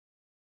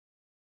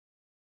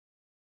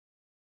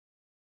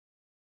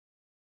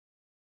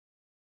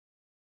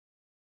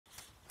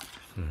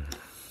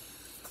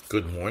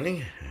Good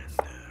morning,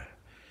 and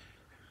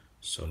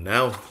so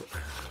now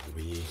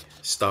we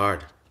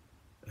start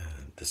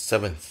the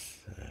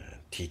seventh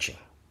teaching.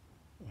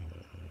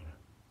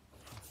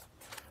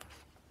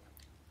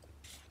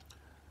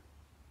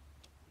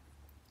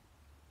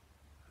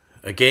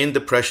 Again,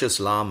 the precious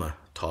Lama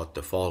taught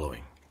the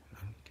following.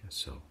 Okay,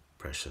 so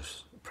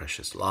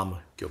precious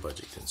Lama, Gyoba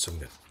Jikten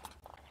Sumgön.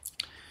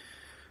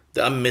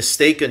 The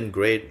unmistaken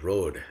great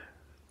road,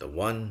 the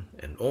one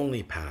and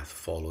only path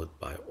followed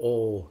by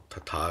all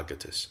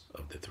tathagatas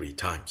of the three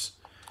times,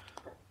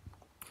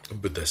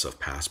 Buddhas of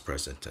past,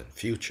 present, and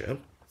future,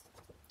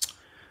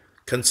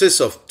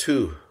 consists of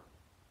two.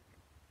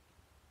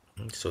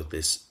 So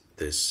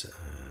this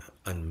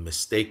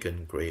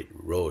unmistaken great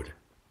road,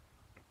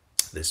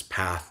 this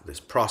path, this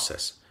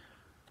process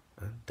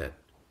that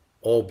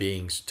all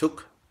beings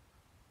took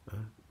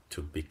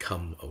to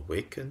become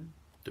awakened,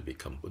 to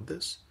become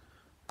Buddhas,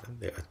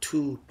 there are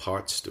two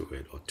parts to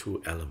it, or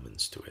two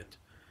elements to it: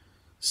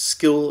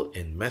 skill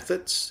in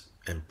methods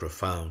and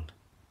profound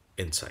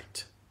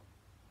insight.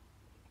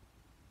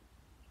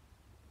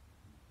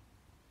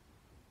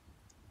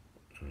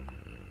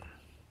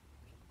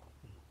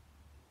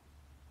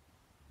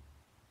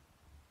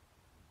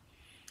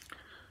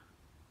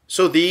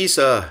 So these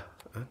are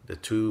the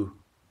two,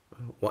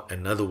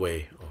 another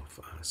way of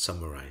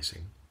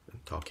summarizing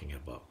and talking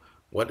about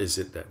what is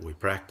it that we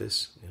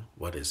practice,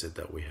 what is it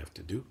that we have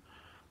to do.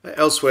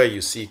 Elsewhere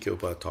you see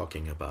Kyopa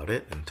talking about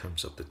it in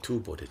terms of the two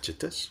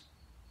bodhicittas.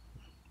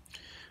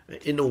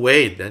 In a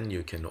way, then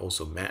you can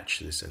also match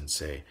this and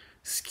say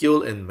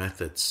skill in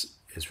methods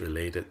is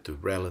related to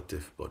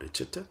relative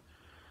bodhicitta,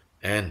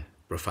 and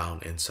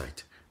profound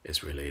insight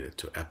is related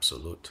to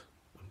absolute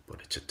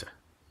bodhicitta.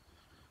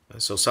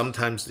 So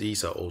sometimes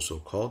these are also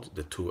called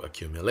the two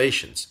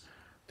accumulations: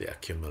 the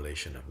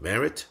accumulation of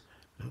merit,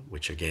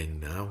 which again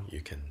now you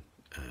can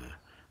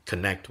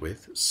connect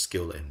with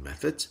skill in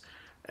methods,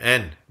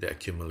 and the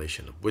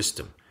accumulation of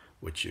wisdom,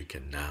 which you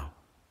can now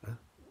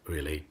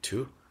relate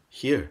to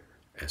here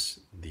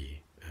as the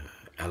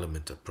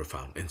element of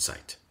profound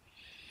insight.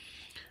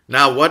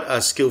 Now, what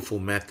are skillful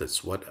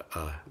methods? What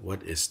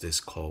is this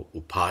called?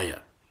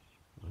 Upaya.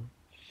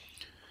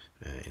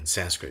 In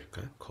Sanskrit,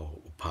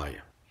 called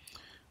upaya.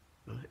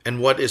 And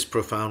what is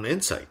profound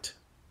insight?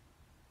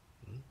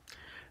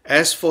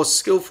 As for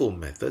skillful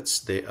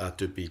methods, they are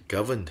to be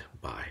governed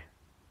by,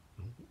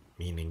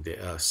 meaning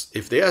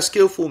if they are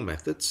skillful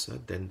methods,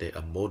 then they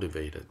are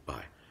motivated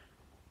by,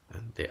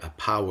 and they are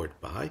powered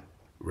by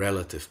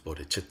relative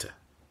bodhicitta.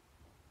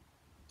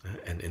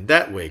 And in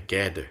that way,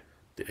 gather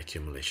the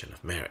accumulation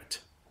of merit.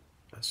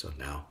 So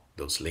now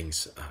those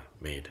links are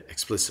made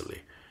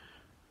explicitly.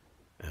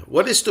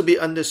 What is to be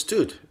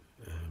understood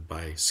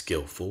by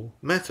skillful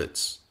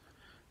methods?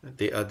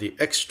 They are the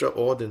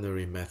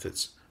extraordinary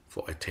methods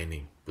for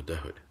attaining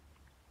Buddhahood.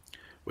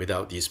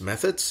 Without these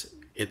methods,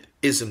 it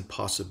isn't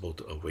possible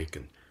to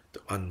awaken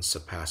the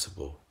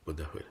unsurpassable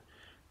Buddhahood,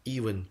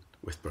 even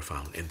with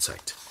profound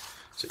insight.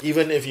 So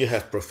even if you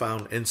have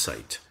profound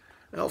insight,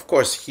 now of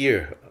course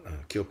here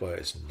Kyopa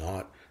is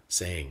not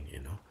saying,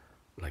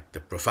 like the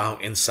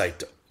profound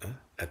insight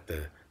at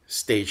the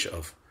stage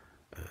of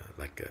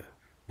like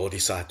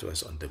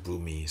bodhisattvas on the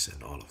bhumis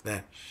and all of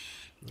that.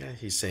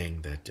 He's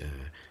saying that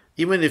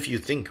even if you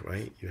think,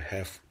 right, you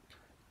have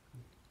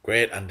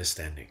great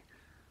understanding,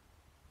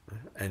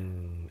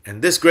 and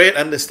this great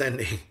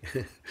understanding,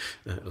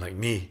 like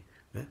me,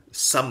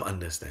 some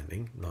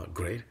understanding, not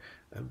great,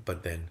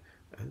 but then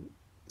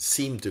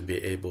seem to be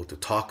able to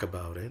talk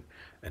about it,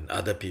 and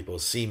other people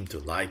seem to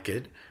like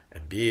it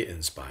and be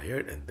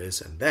inspired and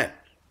this and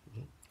that.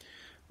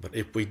 But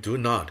if we do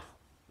not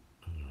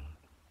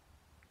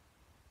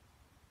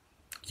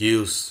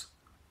use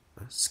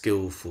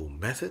skillful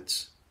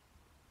methods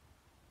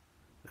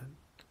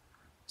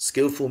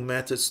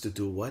to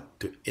do what?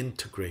 To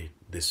integrate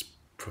this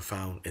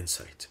profound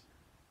insight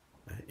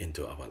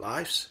into our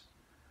lives,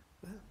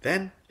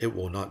 then it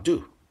will not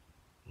do.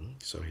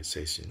 So he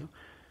says,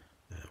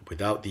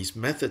 without these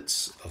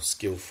methods of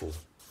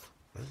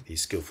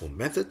these skillful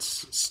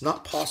methods, it's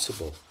not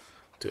possible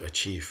to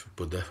achieve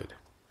Buddhahood.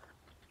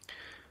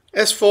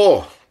 As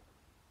for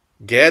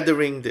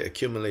gathering the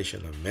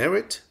accumulation of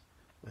merit,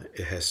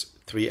 it has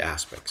three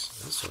aspects.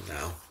 So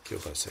now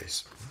Kyopa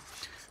says,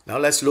 now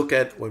let's look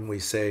at when we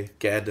say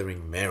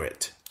gathering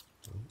merit.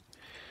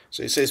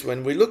 So he says,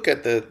 when we look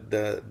at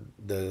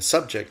the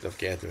subject of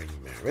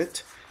gathering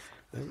merit,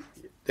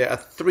 there are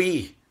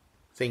three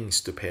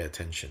things to pay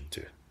attention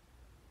to.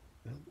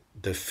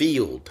 The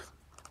field.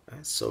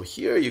 So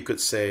here you could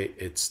say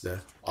it's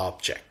the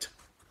object.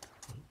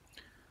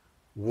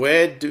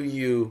 Where do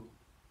you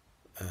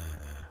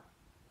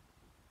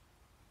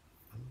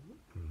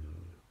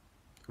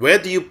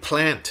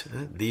plant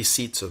these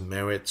seeds of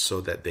merit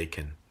so that they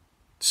can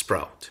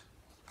sprout?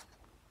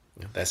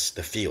 That's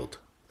the field.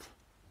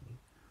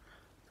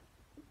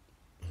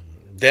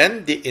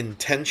 Then the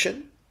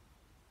intention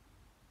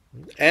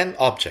and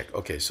object.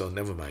 Okay, so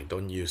never mind.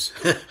 Don't use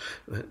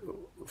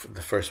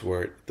the first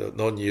word,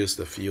 don't use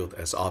the field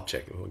as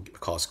object, it will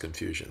cause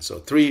confusion. So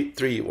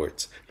three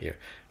words here: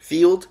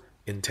 field,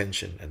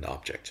 intention, and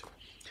object.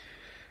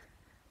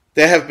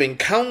 There have been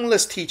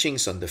countless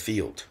teachings on the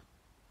field,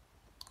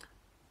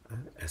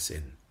 as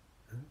in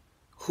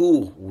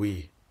who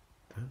we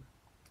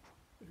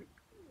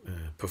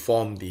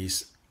perform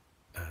these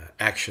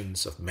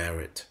actions of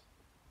merit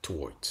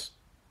towards.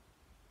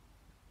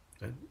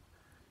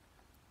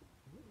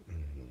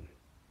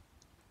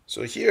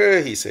 So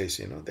here he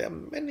says, there are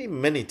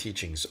many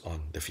teachings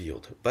on the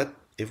field, but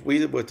if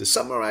we were to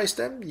summarize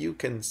them, you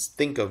can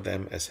think of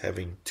them as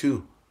having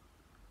two.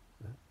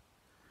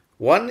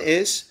 One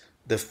is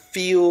the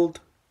field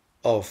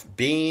of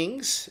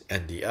beings,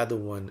 and the other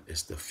one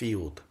is the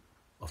field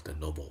of the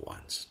noble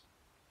ones.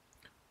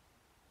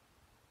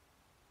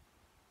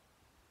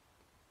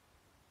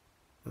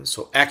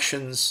 So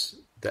actions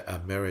that are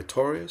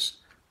meritorious,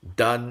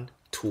 done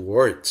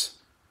towards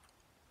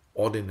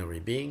ordinary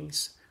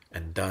beings,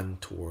 and done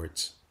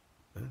towards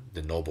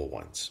the noble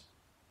ones.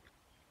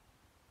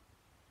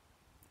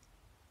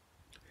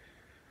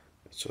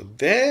 So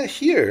there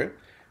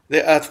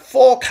are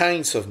four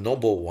kinds of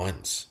noble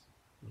ones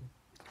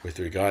with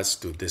regards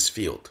to this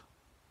field.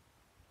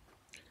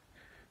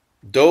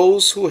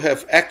 Those who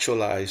have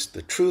actualized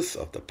the truth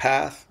of the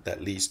path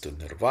that leads to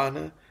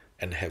nirvana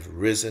and have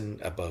risen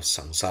above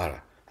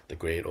samsara, the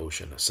great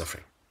ocean of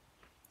suffering.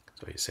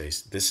 So he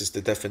says this is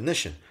the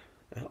definition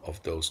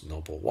of those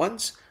noble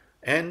ones.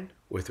 And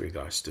with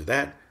regards to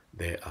that,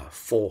 there are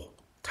four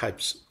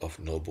types of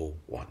noble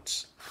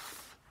ones.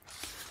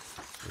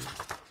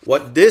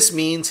 What this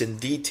means in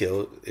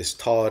detail is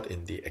taught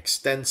in the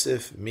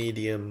extensive,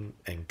 medium,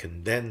 and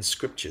condensed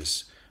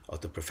scriptures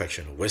of the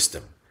Perfection of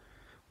Wisdom,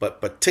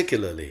 but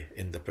particularly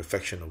in the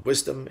Perfection of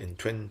Wisdom in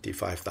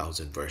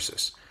 25,000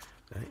 verses,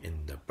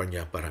 in the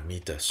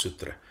Paramita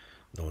Sutra,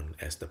 known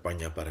as the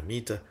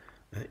Paramita,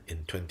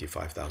 in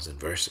 25,000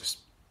 verses.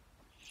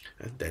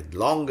 The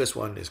longest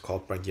one is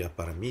called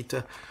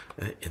Paramita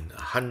in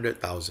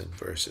 100,000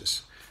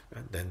 verses.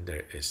 And then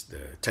there is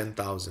the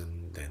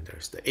 10,000, then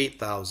there's the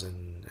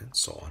 8,000, and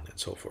so on and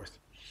so forth.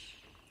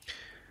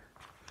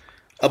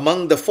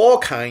 Among the four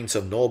kinds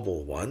of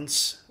noble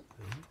ones,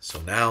 so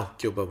now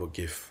Kyoba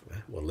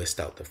will list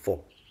out the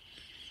four.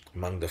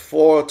 Among the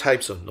four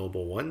types of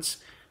noble ones,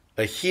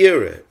 a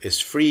hearer is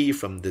free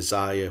from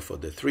desire for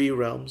the three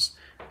realms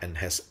and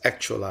has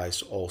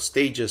actualized all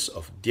stages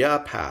of their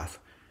path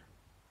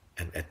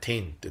and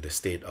attained to the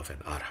state of an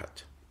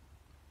arhat.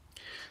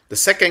 The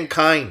second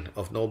kind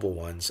of noble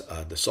ones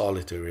are the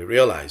solitary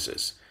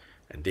realizers,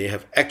 and they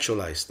have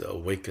actualized the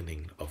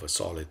awakening of a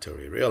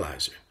solitary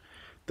realizer.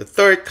 The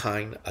third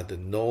kind are the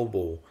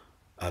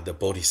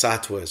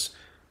bodhisattvas,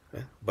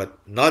 but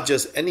not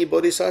just any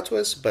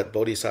bodhisattvas, but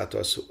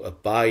bodhisattvas who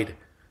abide,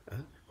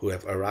 who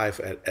have arrived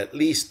at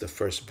least the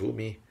first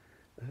bhumi,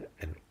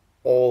 and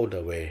all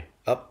the way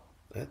up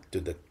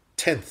to the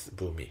 10th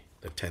bhumi,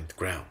 the 10th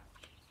ground.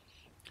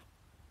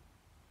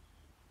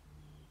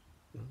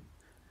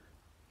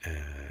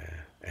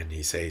 And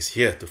he says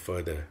here, to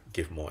further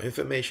give more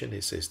information,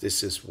 he says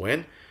this is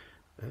when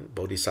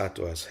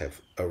bodhisattvas have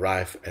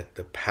arrived at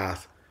the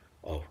path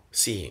of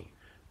seeing.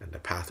 And the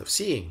path of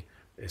seeing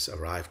is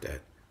arrived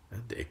at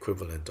the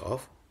equivalent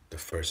of the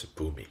first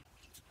bhumi,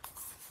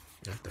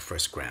 the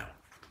first ground.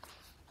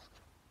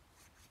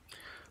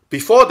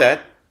 Before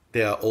that,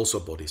 there are also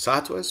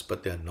bodhisattvas,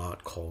 but they're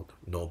not called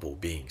noble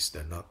beings.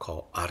 They're not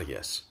called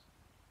aryas.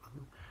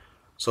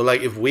 So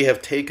like if we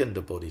have taken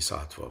the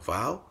bodhisattva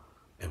vow,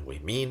 and we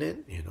mean it,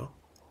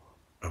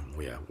 and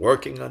we are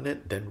working on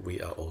it, then we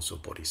are also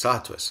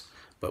bodhisattvas,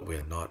 but we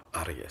are not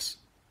aryas.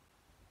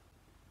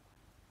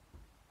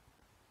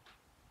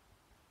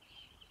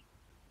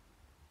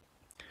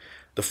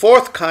 The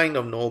fourth kind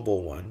of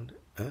noble one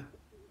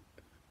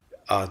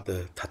are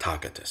the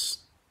tathagatas,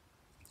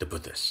 the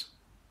Buddhas.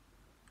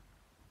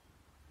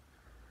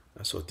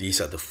 So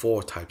these are the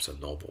four types of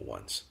noble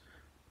ones.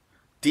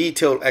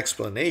 Detailed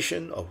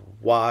explanation of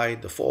why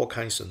the four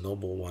kinds of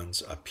noble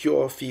ones are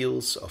pure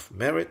fields of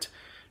merit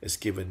is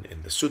given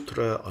in the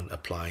Sutra on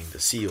Applying the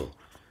Seal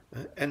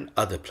and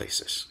other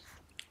places.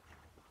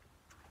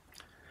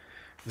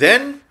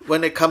 Then,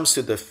 when it comes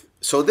to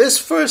this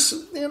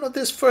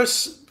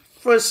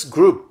first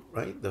group,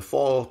 right, the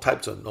four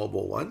types of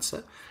noble ones,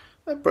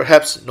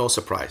 perhaps no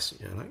surprise,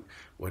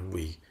 when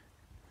we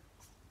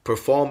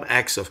perform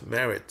acts of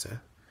merit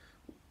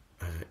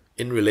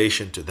in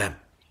relation to them.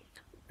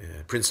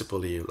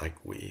 Principally, like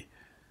we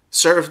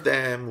serve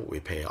them, we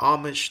pay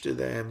homage to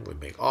them, we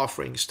make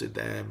offerings to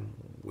them,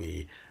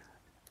 we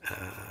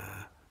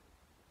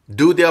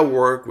do their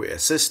work, we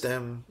assist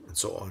them, and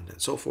so on and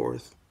so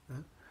forth.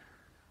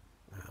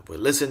 We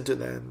listen to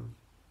them,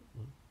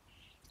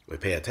 we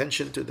pay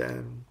attention to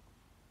them,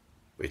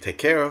 we take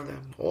care of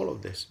them, all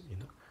of this,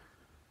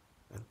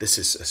 This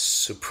is a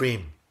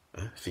supreme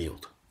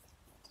field.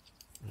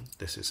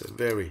 This is a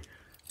very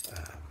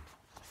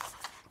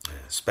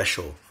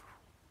special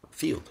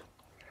field.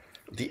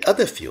 The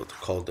other field,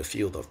 called the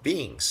field of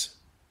beings,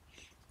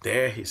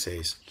 there he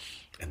says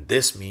And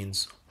this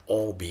means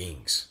all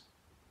beings,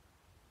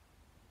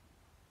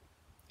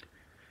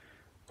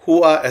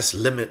 who are as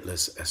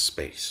limitless as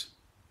space.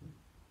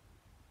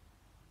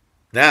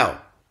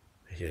 Now,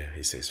 here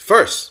he says,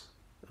 first,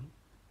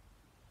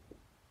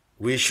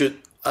 we should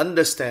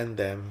understand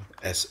them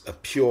as a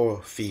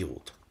pure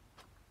field,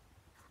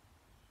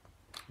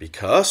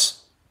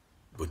 because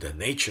Buddha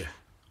nature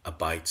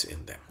abides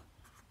in them.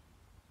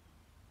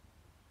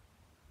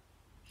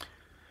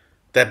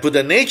 That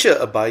Buddha nature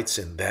abides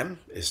in them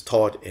is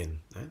taught in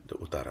the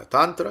Uttara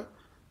Tantra,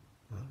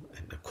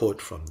 and the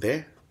quote from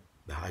there,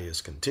 the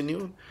highest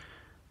continuum.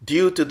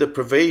 Due to the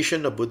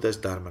privation of Buddha's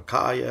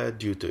Dharmakaya,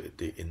 due to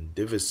the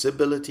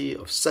indivisibility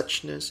of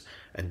suchness,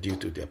 and due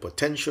to their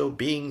potential,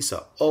 beings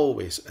are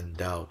always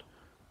endowed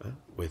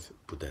with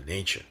Buddha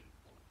nature.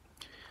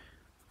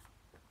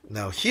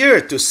 Now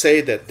here, to say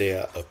that they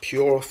are a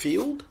pure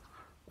field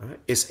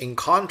is in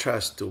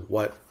contrast to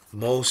what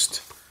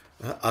most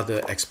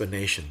other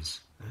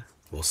explanations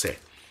will say.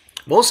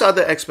 Most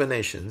other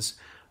explanations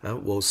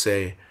will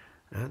say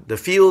the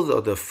field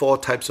of the four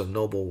types of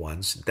noble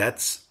ones,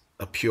 that's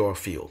a pure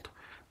field.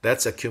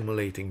 That's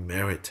accumulating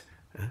merit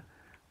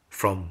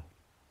from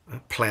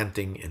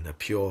planting in a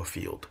pure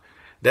field.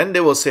 Then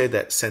they will say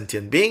that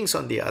sentient beings,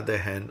 on the other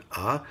hand,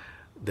 are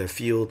the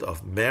field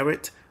of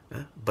merit,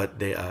 but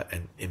they are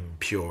an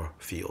impure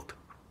field.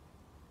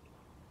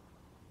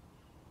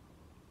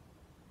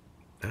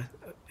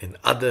 In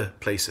other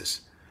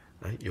places,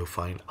 you'll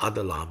find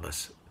other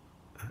lamas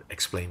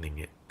explaining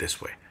it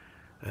this way,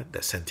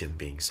 that sentient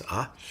beings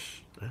are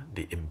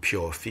the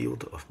impure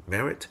field of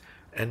merit,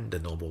 and the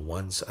noble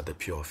ones are the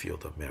pure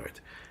field of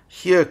merit.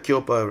 Here,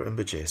 Kyopa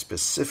Rinpoche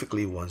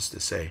specifically wants to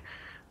say,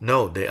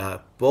 no, they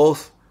are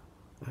both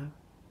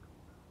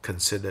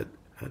considered,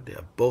 they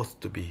are both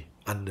to be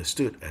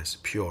understood as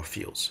pure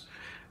fields.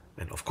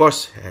 And of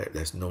course,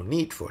 there's no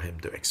need for him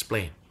to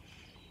explain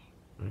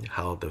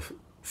how the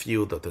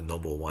field of the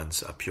noble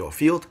ones are pure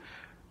field.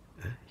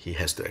 He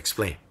has to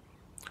explain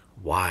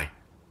why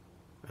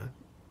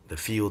the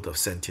field of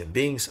sentient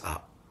beings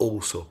are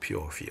also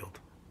pure field.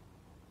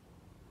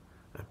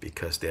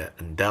 Because they are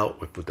endowed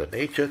with Buddha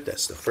nature,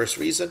 that's the first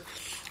reason.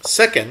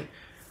 Second,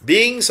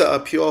 beings are a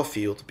pure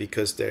field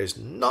because there is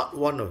not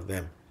one of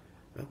them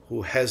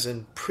who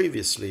hasn't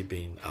previously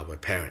been our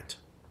parent.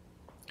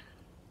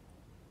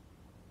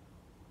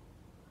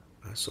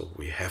 So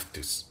we have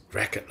to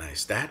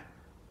recognize that,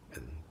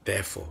 and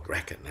therefore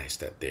recognize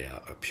that they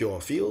are a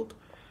pure field.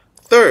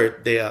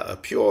 Third, they are a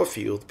pure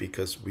field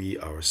because we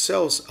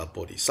ourselves are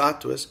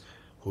bodhisattvas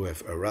who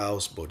have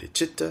aroused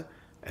bodhicitta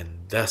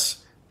and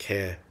thus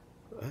care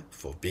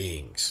for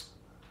beings.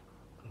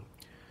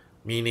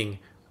 Meaning,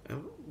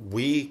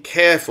 we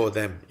care for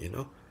them,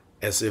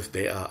 as if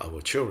they are our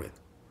children.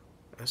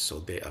 So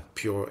they are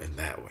pure in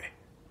that way.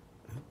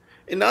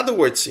 In other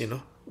words,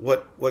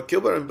 what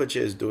Kyopa Rinpoche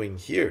is doing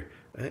here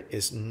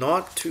is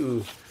not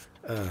to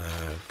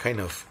kind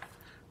of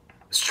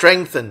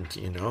strengthen,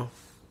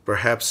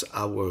 perhaps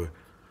our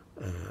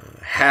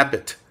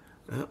habit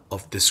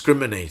of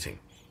discriminating.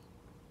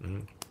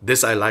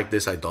 This I like,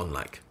 this I don't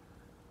like.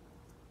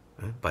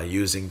 By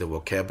using the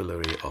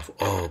vocabulary of,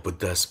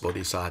 Buddhas,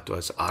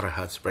 Bodhisattvas,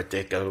 Arahats,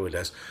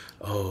 Protectress,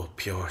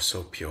 pure,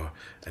 so pure.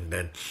 And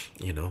then,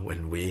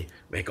 when we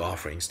make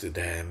offerings to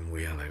them,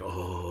 we are like,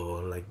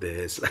 like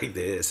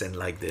this, and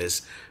like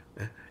this.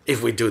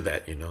 If we do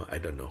that, I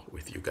don't know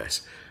with you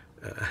guys.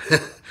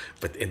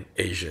 But in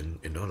Asian,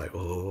 like,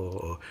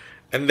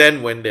 And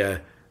then when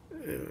they're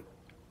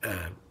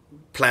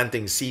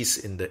planting seeds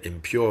in the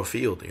impure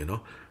field,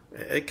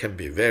 it can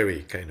be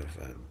very kind of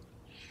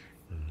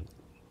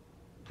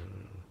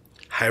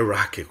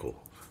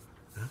hierarchical,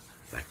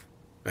 like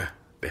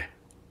there,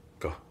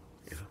 go,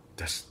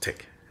 just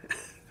take.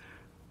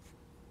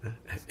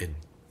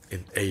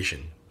 In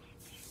Asian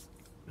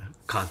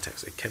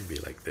context, it can be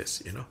like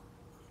this,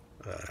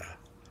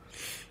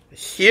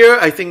 Here,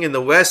 I think in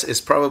the West,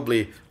 is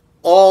probably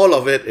all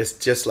of it is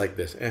just like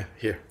this.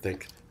 Here,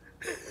 take.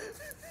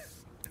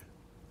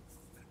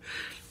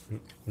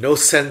 No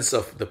sense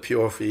of the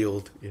pure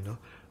field,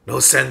 No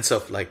sense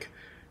of like,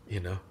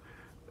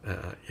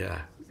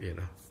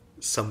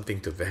 something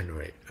to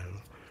venerate.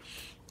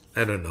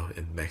 I don't know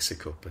in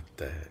Mexico, but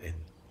in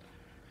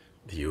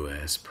the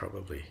U.S.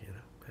 probably,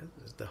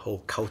 the whole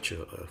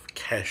culture of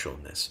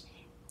casualness.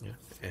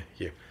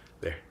 Here,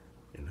 there,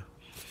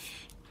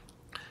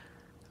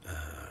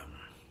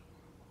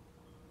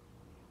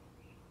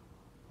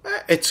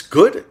 It's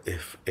good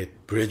if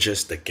it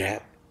bridges the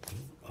gap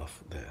of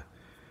the,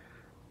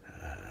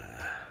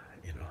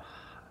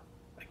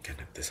 kind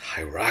of this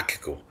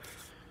hierarchical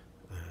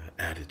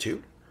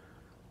attitude.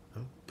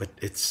 But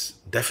it's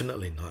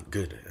definitely not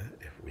good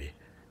if we,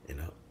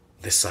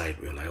 this side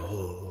we're like,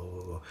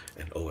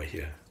 and over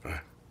here.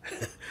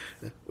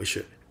 We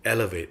should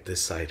elevate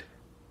this side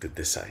to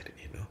this side,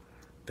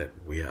 that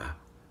we are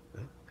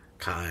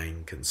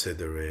kind,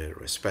 considerate,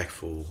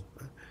 respectful,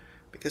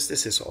 because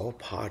this is all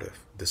part of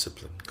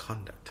disciplined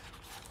conduct.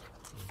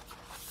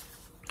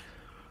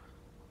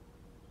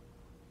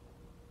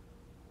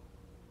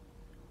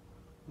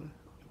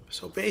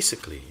 So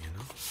basically,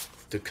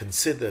 to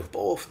consider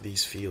both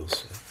these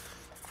fields,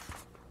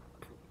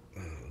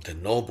 the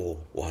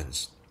noble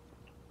ones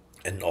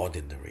and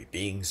ordinary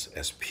beings,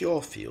 as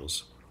pure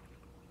fields,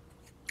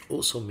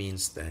 also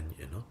means then,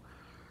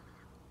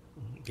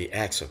 the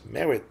acts of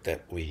merit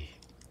that we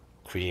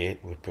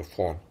create, we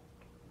perform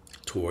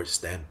towards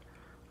them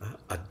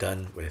are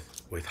done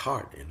with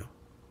heart,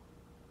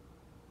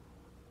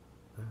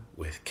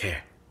 with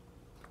care.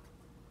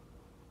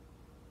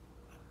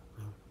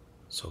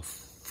 So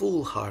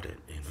full-hearted,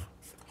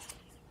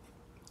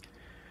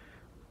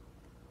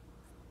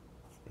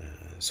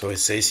 So it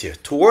says here,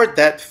 toward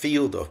that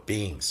field of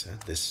beings,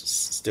 this is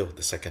still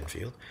the second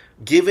field,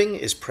 giving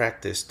is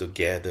practiced to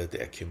gather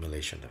the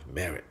accumulation of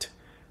merit.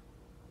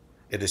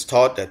 It is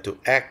taught that to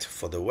act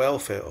for the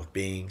welfare of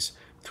beings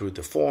through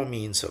the four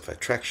means of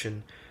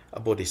attraction, a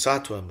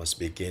bodhisattva must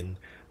begin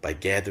by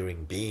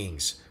gathering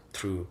beings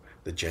through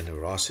the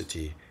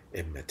generosity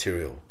in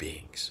material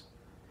beings.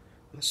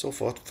 So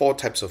four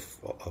types of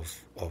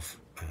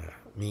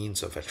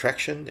means of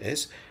attraction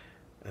is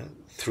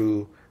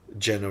through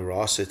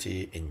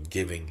generosity in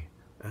giving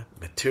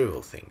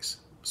material things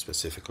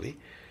specifically,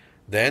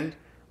 then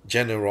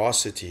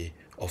generosity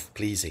of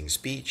pleasing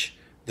speech,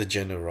 the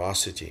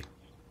generosity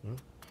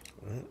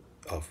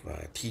of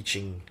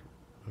teaching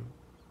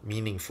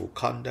meaningful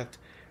conduct,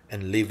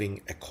 and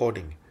living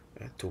according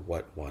to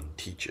what one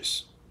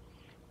teaches.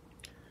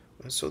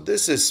 So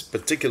this is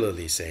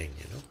particularly saying,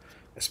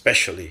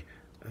 especially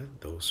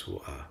those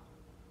who are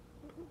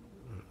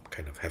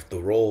kind of have the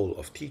role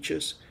of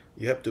teachers,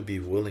 you have to be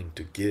willing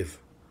to give,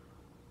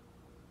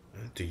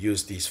 to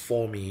use these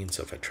four means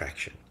of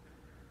attraction.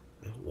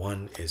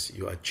 One is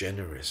you are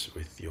generous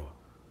with your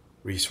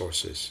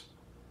resources,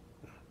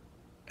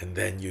 and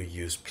then you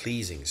use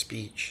pleasing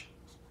speech,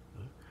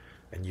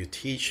 and you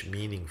teach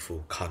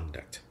meaningful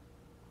conduct.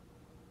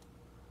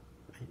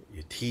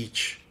 You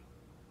teach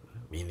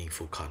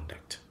meaningful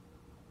conduct,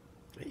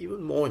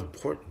 even more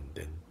important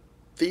than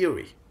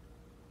theory.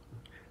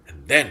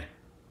 And then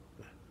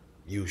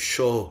you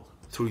show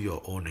through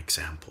your own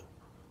example.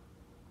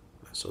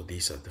 So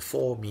these are the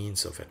four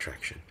means of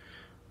attraction.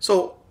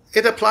 So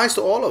it applies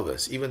to all of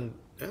us, even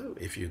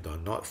if you are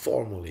not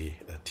formally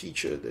a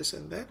teacher, this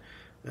and that,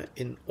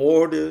 in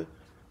order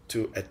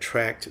to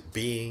attract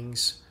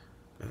beings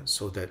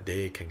so that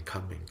they can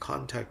come in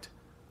contact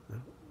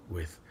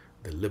with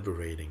the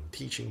liberating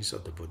teachings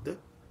of the Buddha,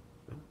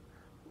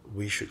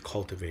 we should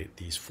cultivate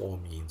these four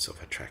means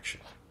of attraction.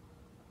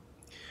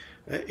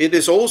 It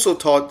is also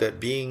taught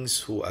that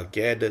beings who are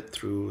gathered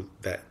through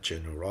that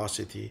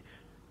generosity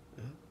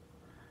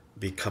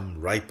become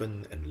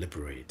ripened and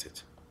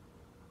liberated.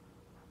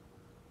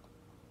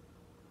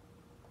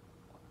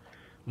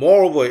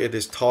 Moreover, it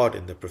is taught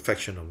in the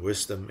Perfection of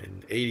Wisdom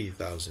in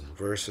 80,000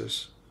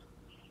 verses.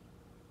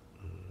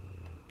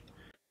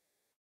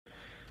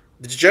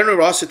 The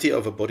generosity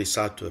of a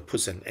bodhisattva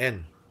puts an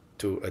end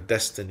to a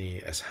destiny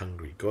as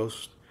hungry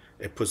ghost.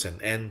 It puts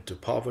an end to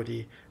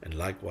poverty and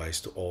likewise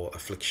to all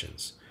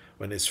afflictions.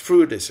 When its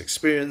fruit is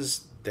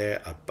experienced,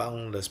 there are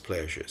boundless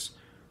pleasures.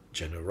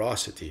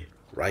 Generosity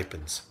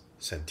ripens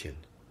sentient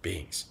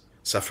beings,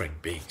 suffering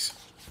beings.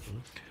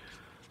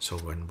 So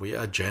when we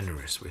are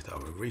generous with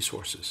our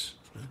resources,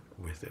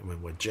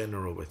 when we're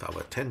generous with our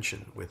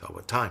attention, with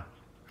our time,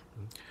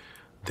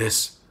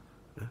 this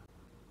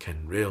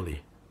can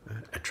really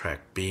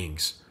attract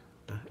beings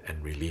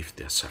and relieve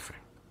their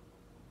suffering.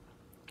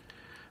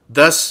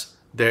 Thus,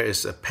 there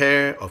is a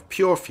pair of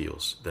pure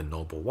fields, the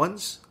noble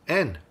ones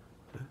and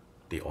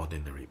the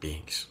ordinary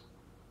beings.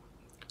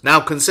 Now,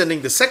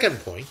 concerning the second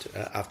point,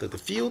 after the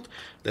field,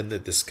 then the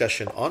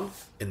discussion on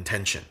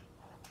intention.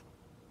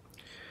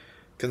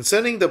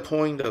 Concerning the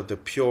point of the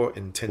pure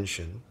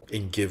intention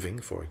in giving,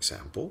 for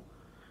example,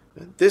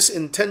 this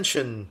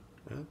intention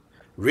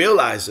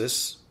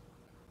realizes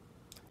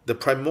the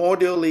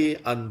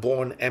primordially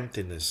unborn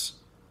emptiness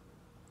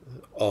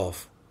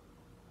of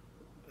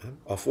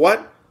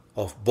what?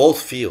 Of both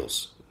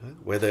fields,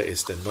 whether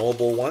it's the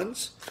noble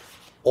ones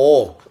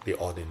or the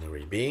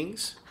ordinary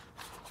beings.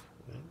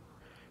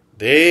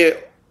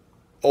 They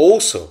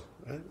also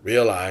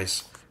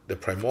realize the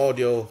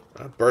primordial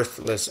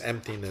birthless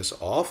emptiness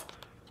of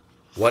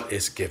what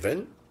is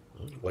given,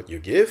 what you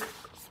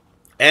give,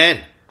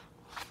 and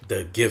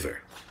the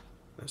giver.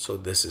 So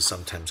this is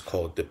sometimes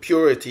called the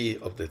purity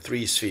of the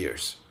three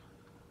spheres.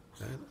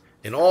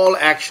 In all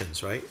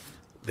actions, right,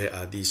 there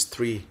are these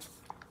three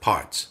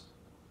parts.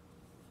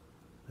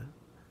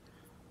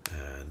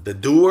 The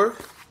doer,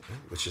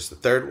 which is the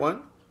third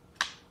one,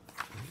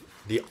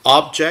 the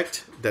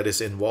object that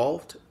is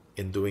involved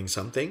in doing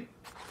something,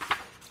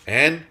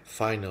 and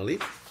finally,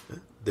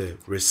 the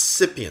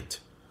recipient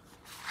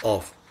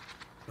of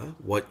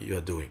what you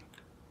are doing.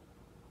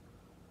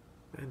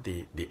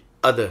 The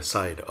other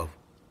side of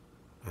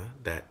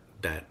that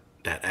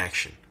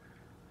action.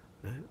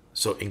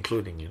 So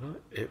including,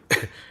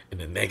 in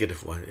a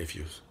negative one, if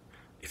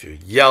you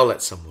yell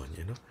at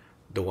someone,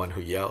 the one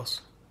who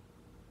yells,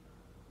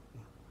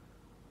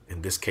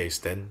 in this case,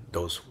 then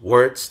those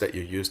words that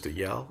you use to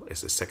yell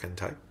is the second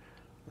type.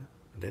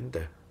 and then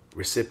the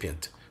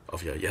recipient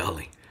of your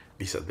yelling.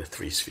 These are the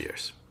three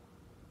spheres.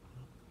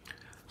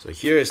 So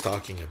here is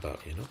talking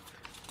about,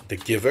 the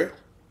giver,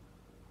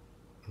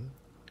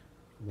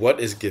 what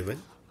is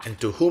given, and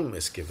to whom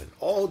is given.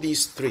 All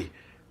these three,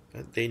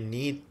 they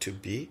need to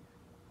be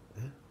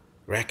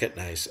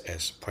recognized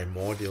as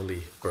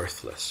primordially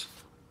birthless.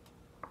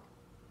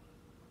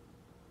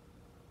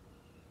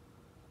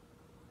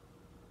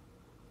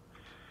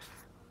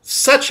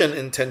 Such an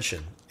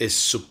intention is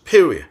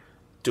superior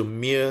to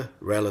mere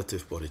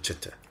relative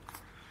bodhicitta.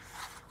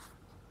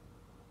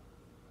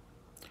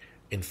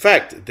 In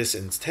fact, this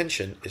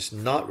intention is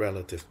not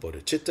relative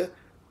bodhicitta,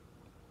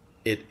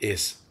 it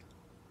is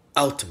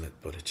ultimate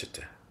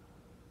bodhicitta.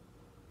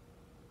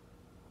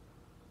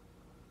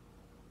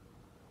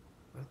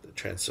 The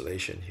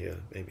translation here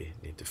maybe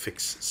need to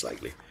fix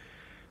slightly.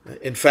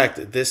 In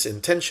fact, this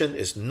intention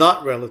is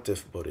not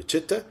relative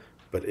bodhicitta,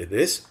 but it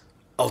is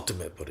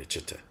ultimate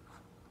bodhicitta.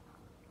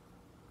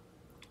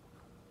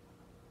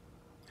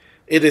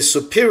 It is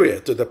superior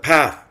to the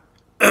path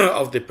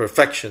of the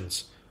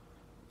perfections,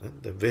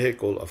 the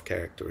vehicle of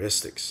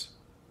characteristics.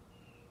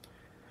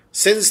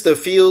 Since the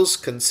fields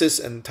consist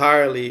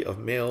entirely of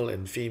male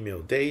and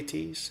female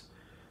deities,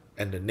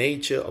 and the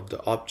nature of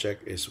the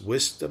object is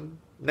wisdom,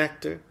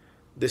 nectar,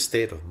 this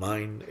state of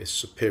mind is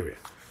superior.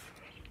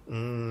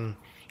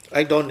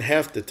 I don't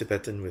have the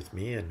Tibetan with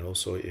me, and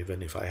also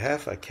even if I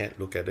have, I can't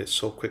look at it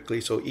so quickly,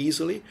 so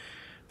easily.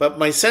 But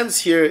my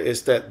sense here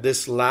is that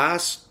this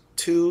last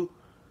two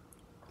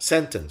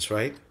sentence,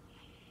 right?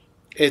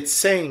 It's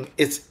saying,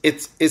 it's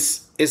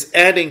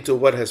adding to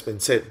what has been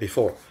said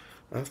before.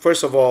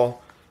 First of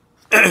all,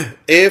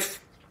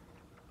 if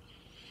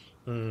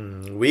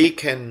we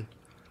can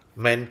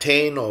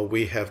maintain, or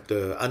we have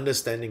the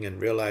understanding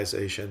and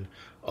realization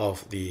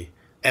of the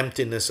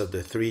emptiness of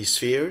the three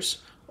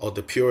spheres, or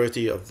the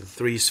purity of the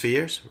three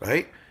spheres,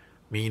 right?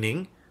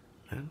 Meaning,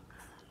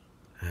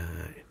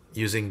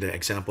 using the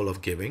example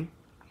of giving,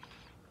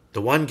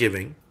 the one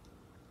giving,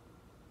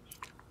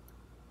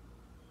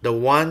 the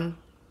one,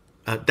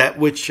 that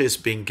which is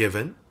being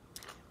given,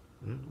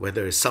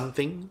 whether it's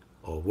something,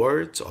 or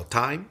words, or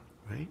time,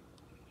 right?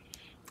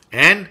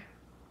 And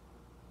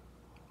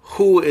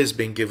who is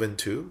being given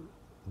to,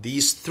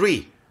 these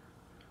three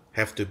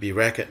have to be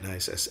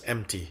recognized as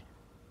empty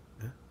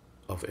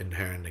of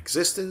inherent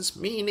existence,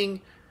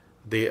 meaning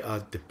they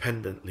are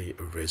dependently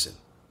arisen.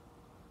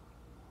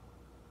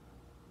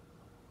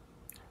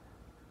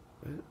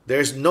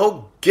 There's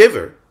no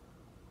giver,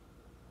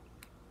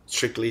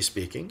 strictly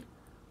speaking,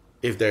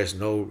 if there's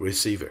no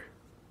receiver.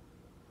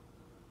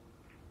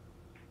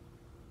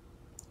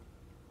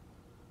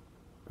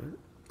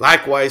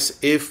 Likewise,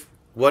 if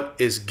what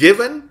is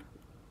given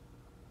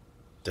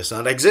does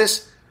not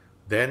exist,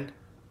 then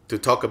to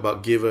talk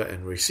about giver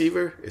and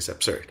receiver is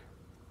absurd.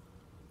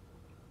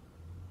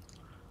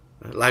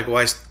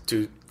 Likewise,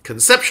 to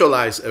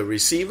conceptualize a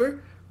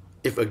receiver,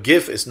 if a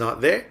gift is not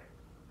there,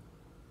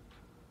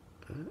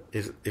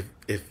 if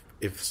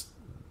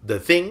the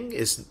thing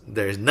is,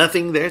 there is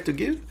nothing there to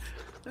give,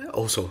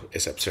 also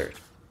is absurd.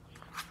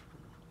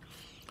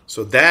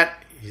 So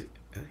that,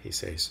 he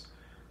says,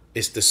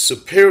 is the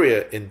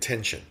superior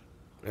intention.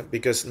 Right?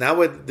 Because now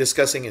we're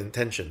discussing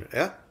intention.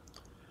 Yeah?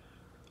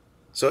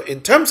 So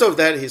in terms of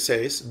that, he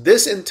says,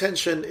 this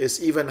intention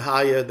is even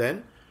higher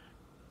than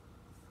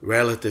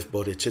relative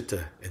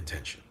bodhicitta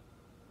intention.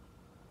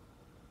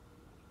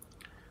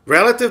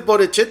 Relative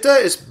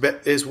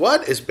bodhicitta is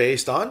what? Is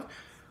based on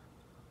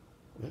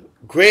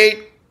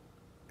great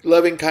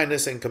loving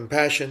kindness and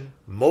compassion,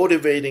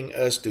 motivating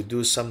us to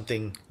do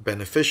something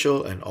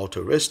beneficial and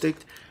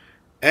altruistic,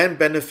 and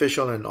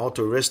beneficial and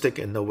altruistic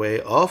in the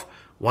way of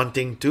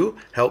wanting to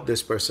help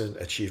this person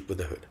achieve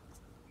Buddhahood.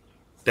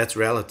 That's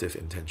relative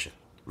intention,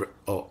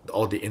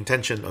 or the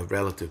intention of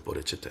relative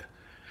bodhicitta.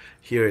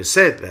 Here is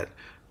said that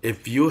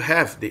if you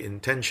have the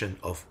intention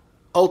of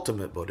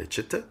ultimate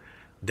bodhicitta,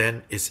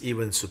 then it's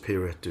even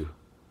superior to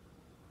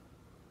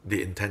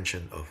the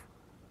intention of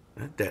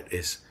that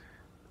is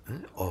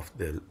of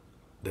the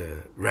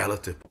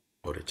relative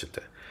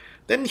bodhicitta.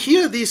 Then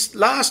here, these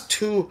last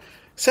two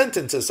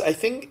sentences, I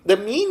think the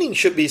meaning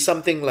should be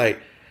something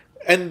like,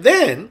 and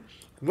then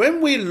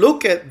when we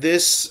look at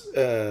this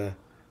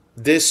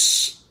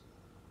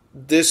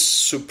this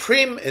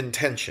supreme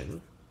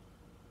intention,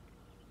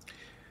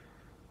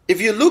 if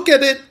you look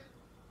at it,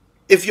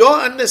 if your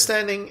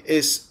understanding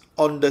is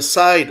on the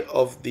side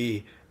of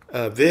the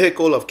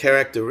vehicle of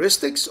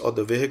characteristics or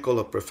the vehicle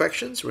of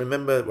perfections,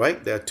 remember,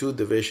 right, there are two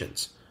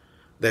divisions.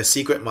 There's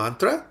secret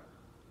mantra,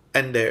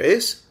 and there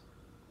is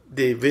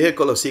the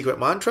vehicle of secret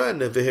mantra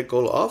and the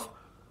vehicle of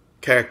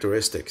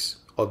characteristics,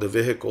 or the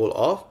vehicle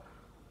of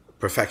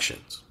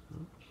perfections.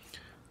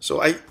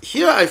 So I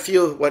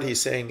feel what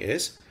he's saying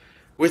is,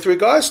 with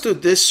regards to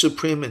this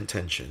supreme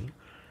intention,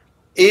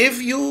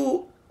 if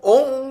you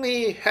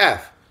only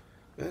have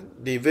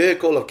the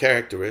vehicle of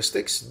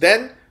characteristics,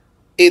 then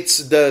it's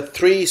the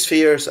three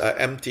spheres are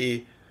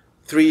empty,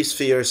 three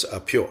spheres are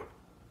pure.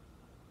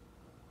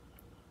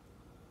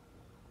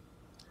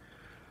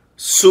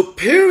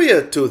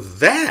 Superior to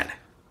that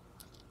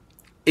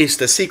is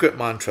the secret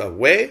mantra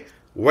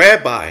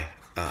whereby,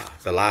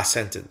 the last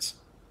sentence,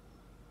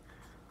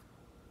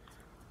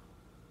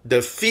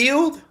 the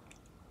field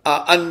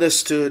are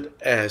understood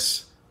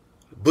as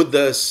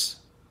Buddhas,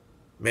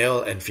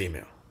 male and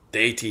female,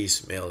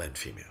 deities, male and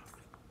female.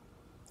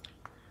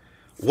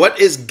 What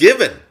is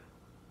given,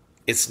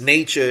 its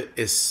nature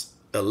is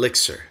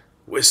elixir,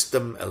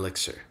 wisdom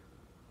elixir.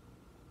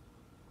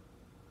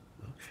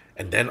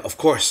 And then, of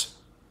course,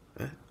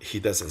 he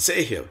doesn't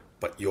say here,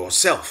 but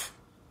yourself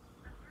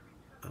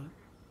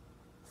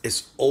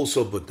is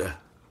also Buddha.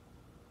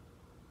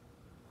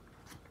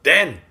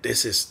 Then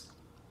this is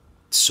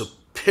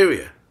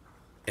superior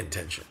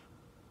intention.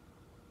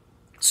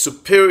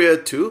 Superior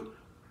to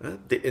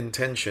the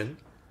intention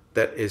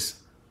that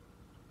is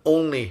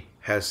only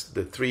has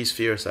the three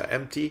spheres are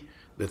empty,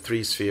 the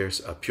three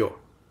spheres are pure.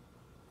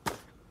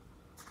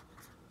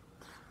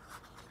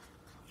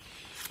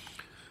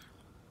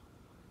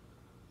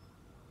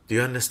 Do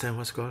you understand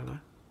what's going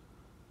on?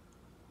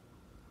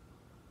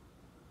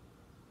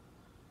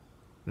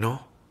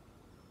 No?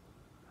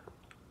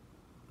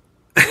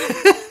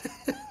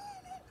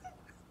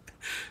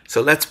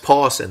 So let's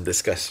pause and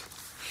discuss.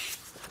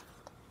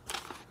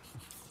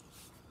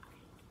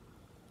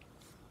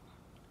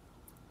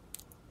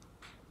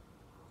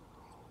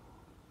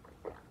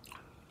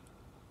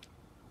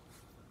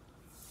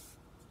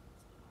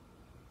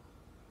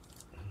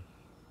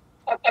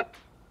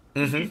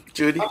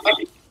 Judy?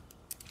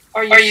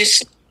 Are you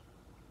saying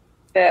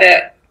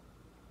that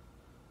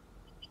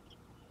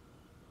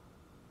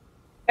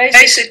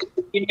basically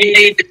you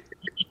need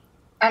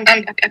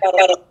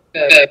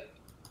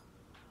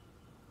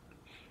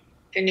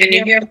Can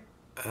you hear?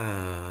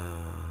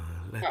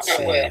 Let's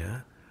see.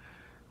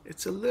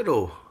 It's a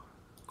little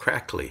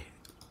crackly,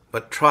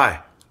 but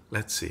try.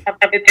 Let's see.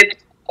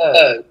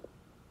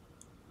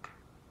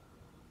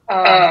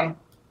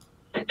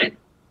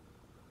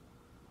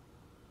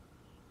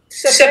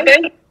 So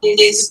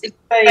basically,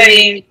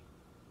 saying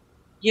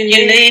you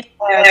need to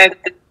have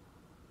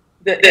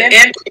the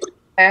input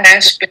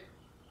aspect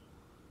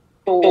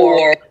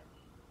for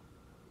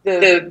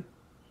the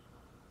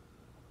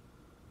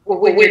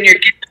when you're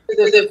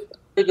getting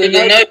to the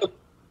note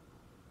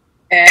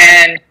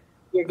and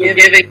you're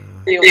giving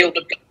the field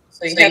of,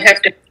 so you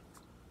have to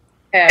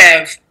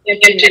have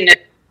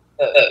infinite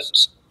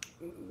those.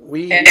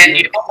 We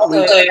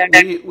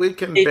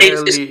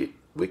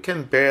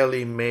can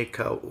barely make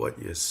out what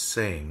you're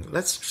saying.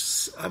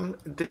 This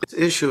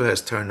issue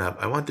has turned up.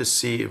 I want to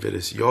see if it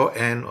is your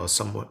end or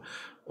someone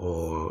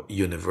or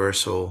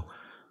universal.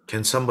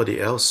 Can somebody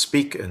else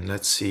speak, and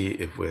let's see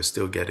if we're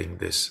still getting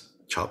this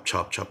chop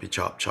chop choppy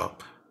chop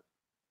chop.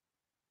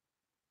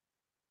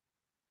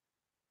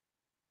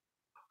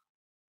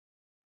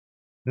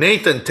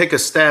 Nathan, take a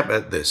stab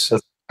at this.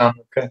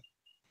 Okay.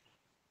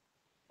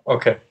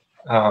 Okay.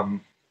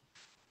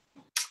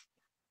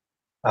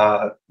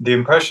 The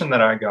impression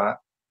that I got.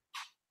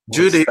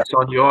 Judy, it's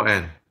on your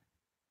end.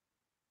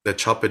 The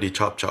choppity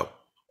chop chop.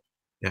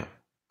 Yeah.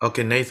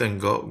 Okay, Nathan,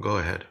 go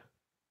ahead.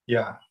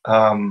 Yeah.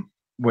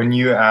 When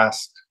you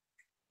asked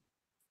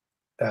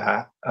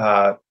that,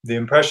 the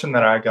impression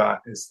that I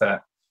got is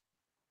that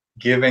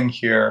giving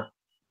here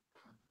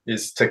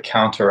is to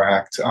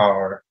counteract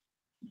our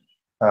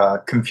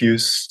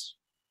confused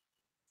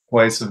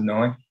ways of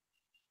knowing.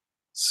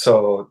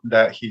 So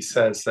that he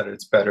says that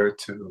it's better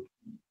to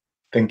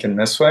think in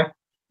this way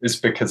is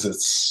because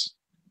it's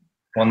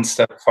one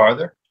step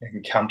farther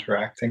in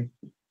counteracting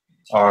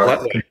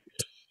our...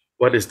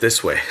 What is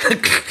this way?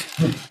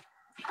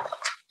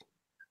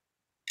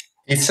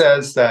 He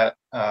says that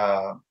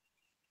oh,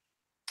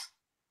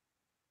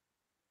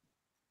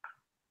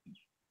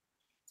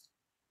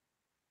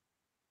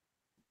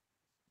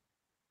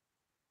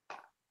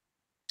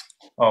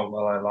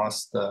 well, I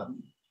lost the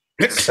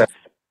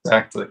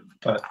exactly,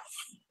 but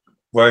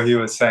where he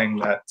was saying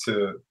that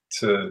to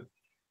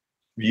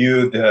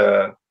view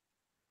the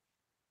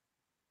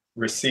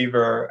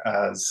receiver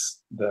as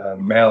the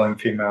male and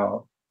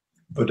female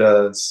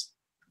Buddhas,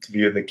 to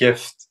view the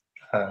gift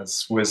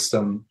as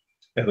wisdom,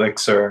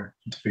 elixir,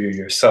 to view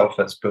yourself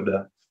as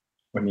Buddha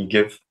when you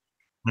give.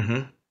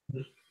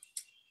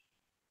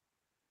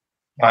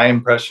 My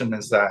impression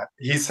is that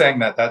he's saying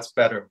that that's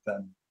better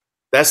than...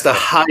 That's the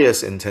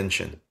highest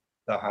intention.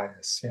 The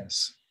highest,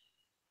 yes.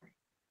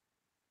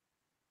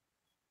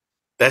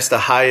 That's the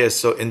highest.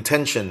 So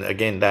intention,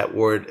 again, that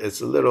word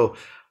is a little...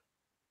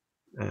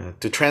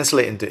 to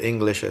translate into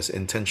English as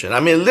intention. I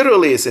mean,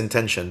 literally it's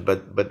intention,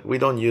 but we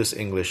don't use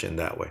English in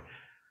that way.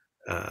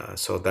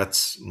 So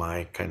that's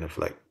my kind of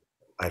like,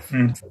 I've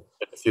said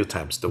a few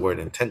times, the word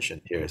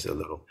intention here is a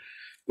little...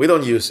 We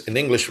don't use, in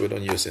English, we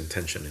don't use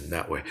intention in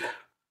that way.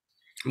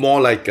 More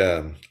like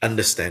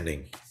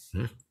understanding.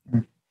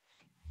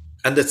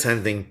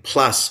 Understanding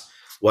plus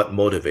what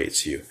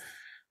motivates you.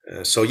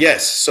 So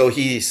yes, so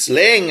he's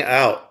laying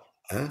out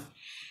in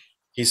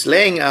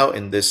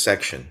this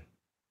section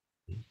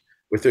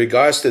with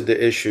regards to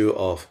the issue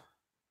of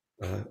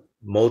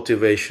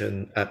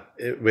motivation,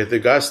 with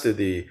regards to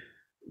the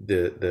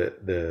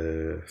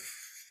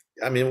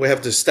I mean, we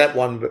have to step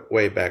one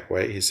way back,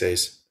 right? He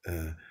says,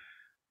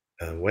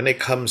 when it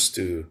comes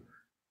to,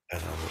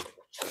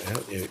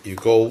 you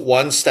go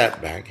one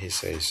step back, he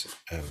says,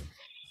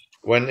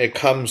 when it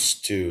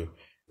comes to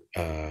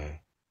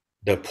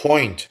the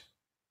point,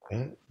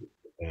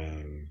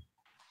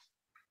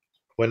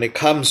 when it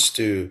comes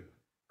to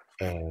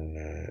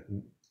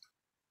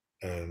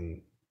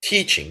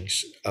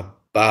teachings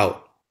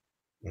about,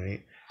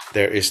 right,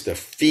 there is the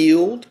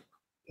field.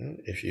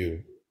 If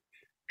you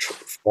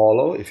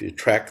follow, if you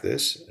track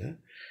this,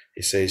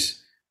 he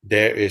says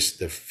there is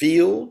the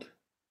field,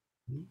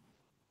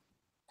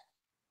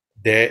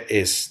 there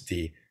is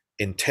the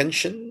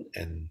intention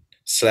and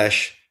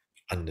slash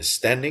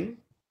understanding,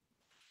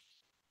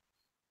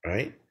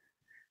 right,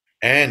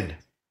 and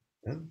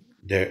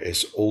there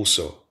is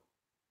also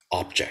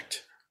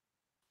object,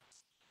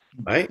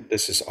 right?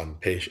 This is on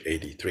page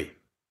 83.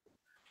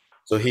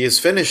 So he is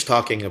finished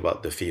talking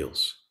about the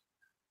fields,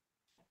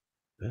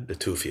 the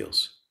two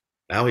fields.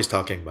 Now he's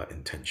talking about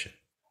intention,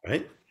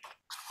 right?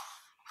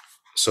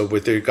 So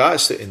with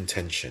regards to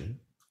intention,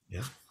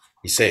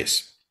 he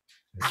says,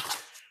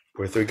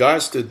 with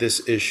regards to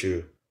this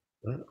issue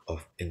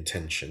of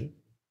intention,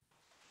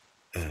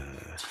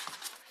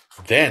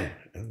 then,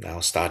 now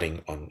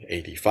starting on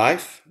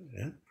 85,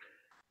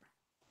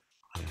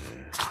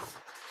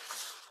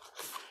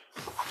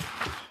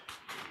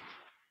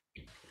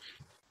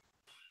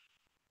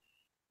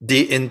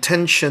 the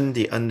intention,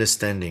 the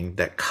understanding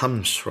that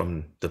comes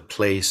from the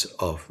place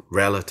of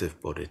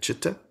relative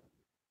bodhicitta,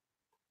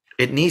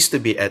 it needs to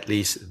be at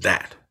least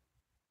that.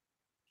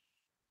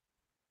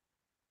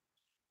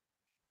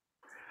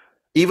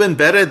 Even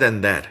better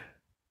than that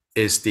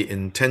is the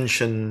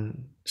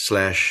intention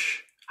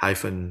slash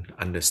hyphen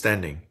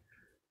understanding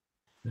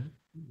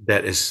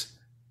that is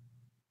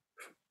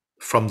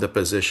from the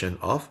position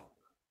of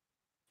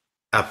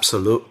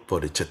absolute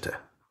bodhicitta.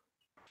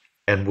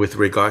 And with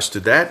regards to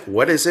that,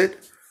 what is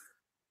it?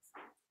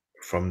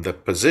 From the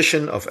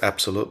position of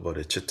absolute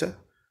bodhicitta,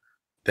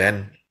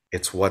 then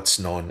it's what's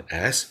known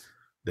as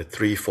the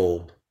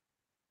threefold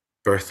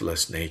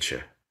birthless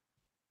nature.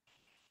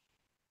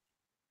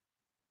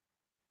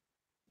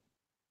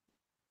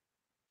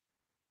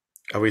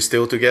 Are we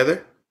still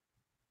together?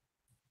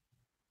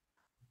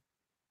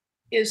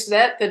 Is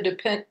that the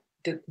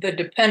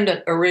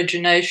dependent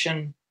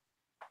origination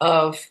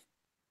of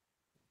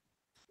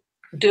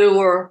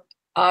doer,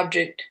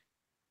 object,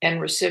 and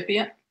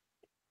recipient?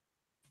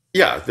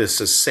 Yeah, this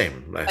is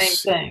same as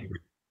Same thing.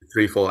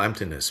 threefold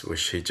emptiness,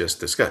 which he just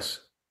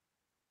discussed.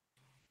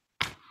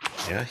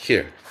 Yeah,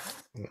 here.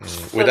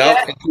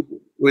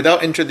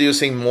 Without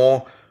introducing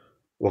more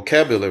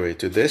vocabulary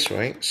to this,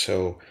 right?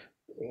 So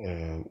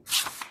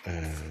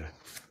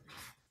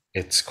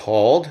it's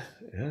called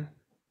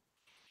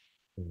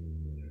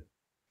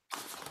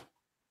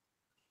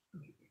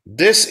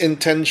this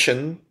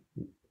intention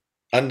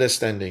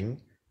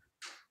understanding.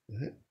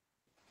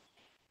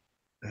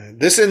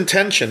 This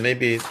intention,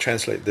 maybe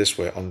translate this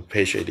way on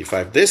page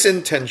 85. This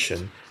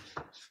intention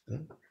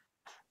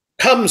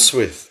comes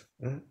with,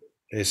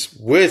 is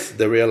with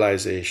the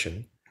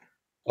realization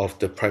of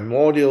the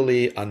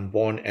primordially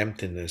unborn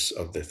emptiness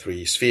of the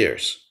three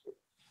spheres.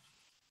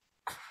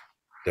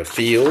 The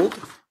field,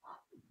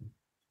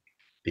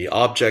 the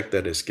object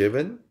that is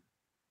given,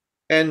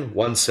 and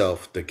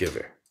oneself, the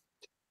giver.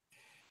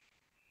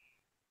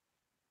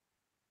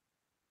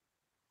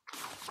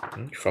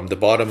 From the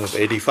bottom of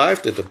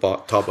 85 to the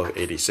top of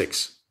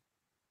 86.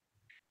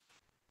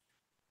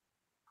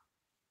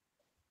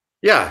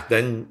 Yeah,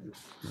 then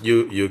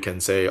you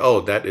can say,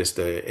 oh, that is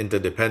the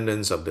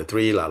interdependence of the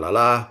three, la la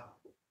la.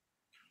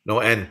 No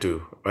end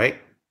to, right?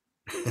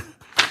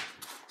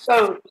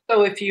 So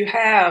if you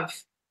have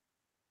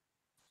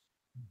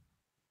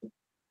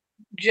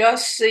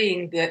just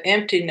seeing the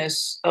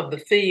emptiness of the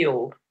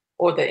field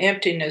or the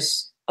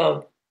emptiness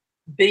of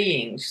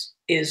beings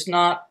is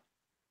not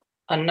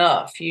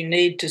enough. You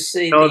need to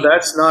see. No,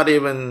 that's not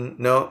even,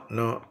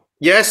 no.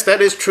 Yes,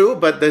 that is true,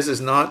 but this is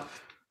not.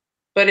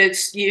 But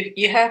it's,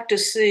 you have to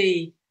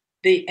see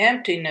the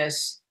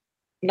emptiness,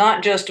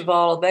 not just of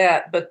all of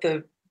that, but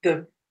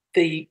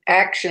the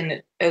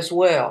action as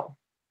well.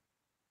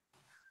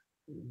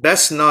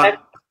 That's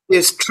not,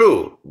 it's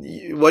true.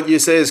 What you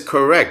say is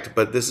correct,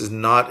 but this is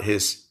not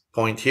his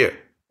point here.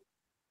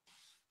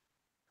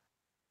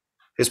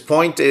 His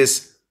point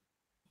is,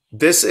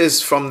 this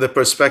is from the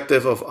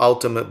perspective of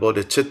ultimate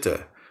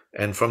bodhicitta.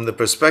 And from the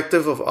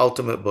perspective of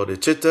ultimate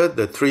bodhicitta,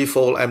 the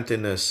threefold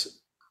emptiness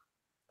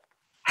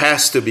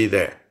has to be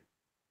there.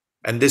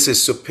 And this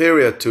is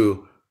superior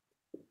to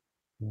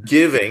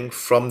giving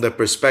from the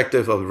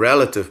perspective of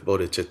relative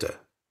bodhicitta.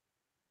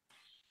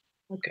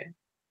 Okay.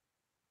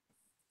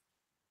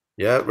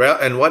 Yeah,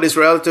 and what is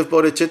relative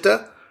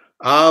bodhicitta?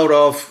 Out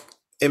of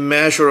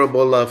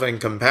immeasurable love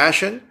and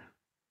compassion,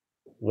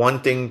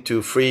 wanting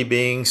to free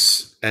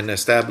beings and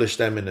establish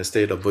them in a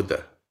state of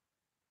Buddha.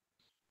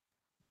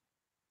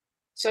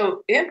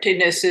 So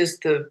emptiness is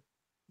the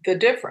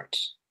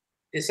difference.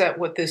 Is that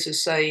what this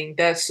is saying?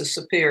 That's the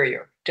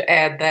superior, to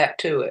add that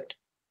to it.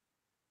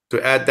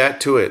 To add that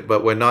to it,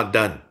 but we're not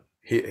done.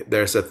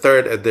 There's a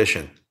third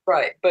addition.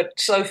 Right, but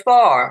so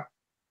far,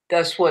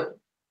 that's what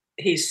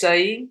he's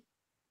saying?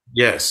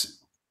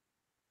 Yes.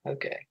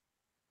 Okay.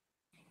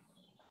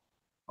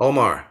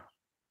 Omar.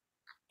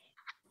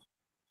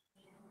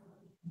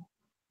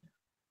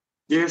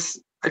 Yes,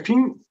 I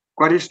think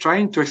what he's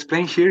trying to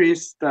explain here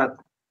is that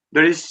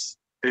there is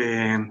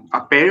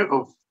a pair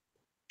of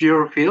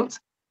pure fields.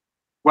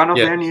 One of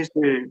Yes. them is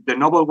the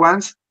noble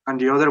ones, and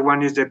the other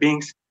one is the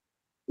beings.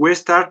 We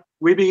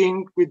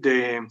begin with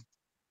the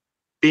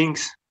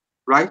beings,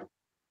 right?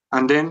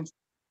 And then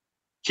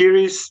here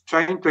is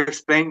trying to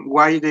explain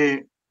why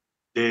the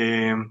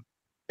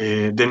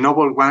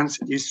noble ones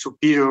is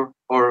superior,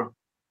 or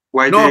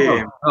why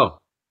No.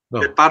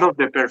 the part of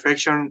the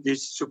perfection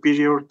is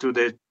superior to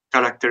the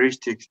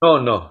characteristics.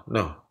 No,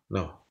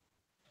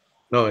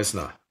 it's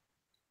not.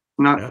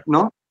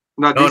 No,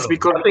 No,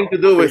 because nothing to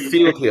do with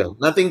field here.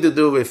 Nothing to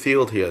do with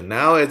field here.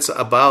 Now it's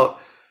about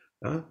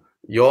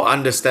your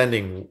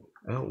understanding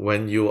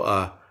when you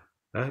are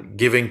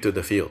giving to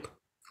the field.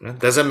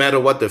 Doesn't matter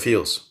what the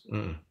fields.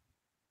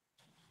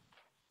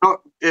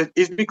 No,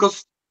 it's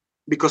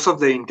because of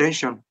the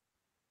intention,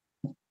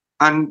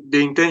 and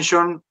the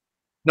intention.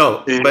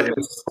 No, but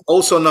it's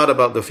also not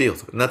about the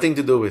field. Nothing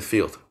to do with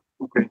field.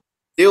 Okay.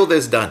 Field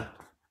is done.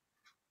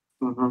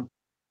 Mm-hmm.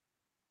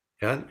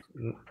 Yeah,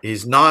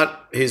 he's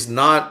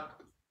not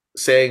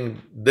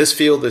saying this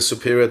field is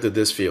superior to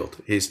this field.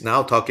 He's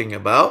now talking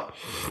about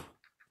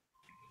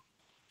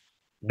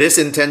this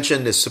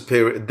intention is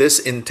superior. This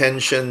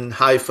intention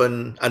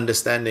hyphen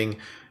understanding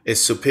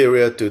is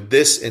superior to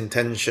this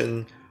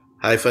intention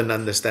hyphen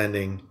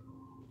understanding.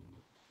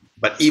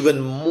 But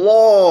even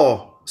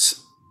more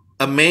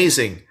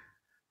amazing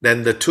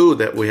than the two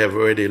that we have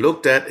already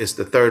looked at is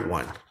the third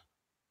one,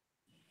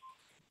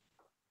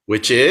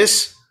 which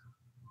is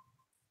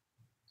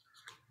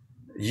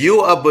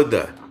you are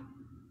Buddha.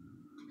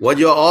 What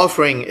you're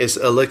offering is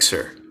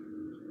elixir.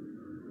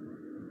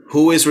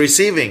 Who is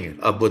receiving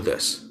are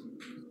Buddhas.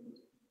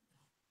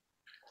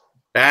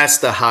 That's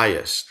the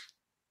highest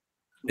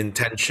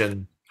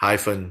intention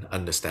hyphen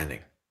understanding.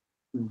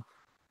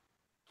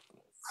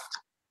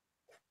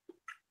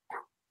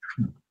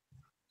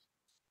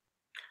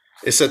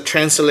 It's a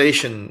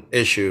translation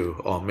issue,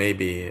 or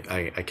maybe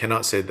I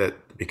cannot say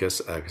that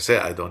because, like I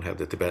said, I don't have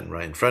the Tibetan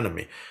right in front of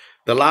me.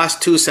 The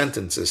last two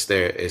sentences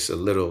there is a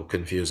little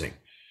confusing.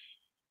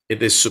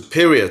 It is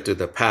superior to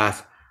the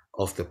path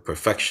of the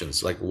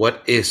perfections. Like,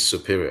 what is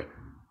superior?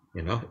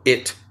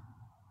 It.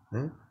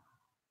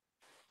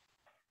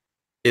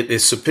 It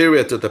is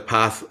superior to the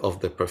path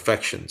of the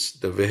perfections,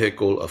 the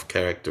vehicle of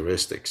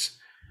characteristics.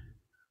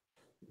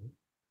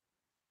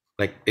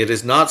 Like, it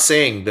is not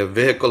saying the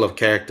vehicle of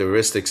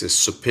characteristics is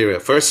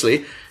superior.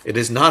 Firstly, it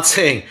is not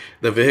saying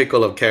the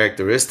vehicle of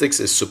characteristics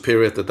is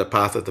superior to the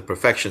path of the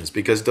perfections,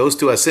 because those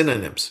two are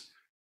synonyms.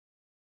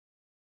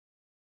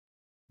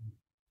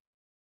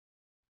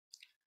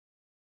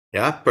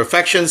 Yeah,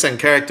 perfections and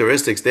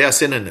characteristics, they are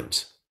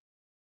synonyms.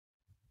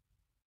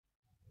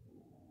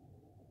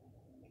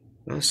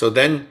 So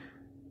then,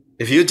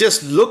 if you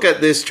just look at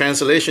this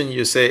translation,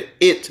 you say,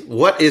 it,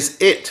 what is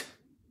it?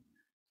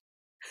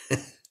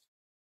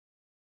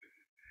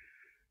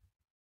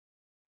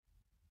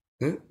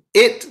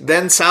 It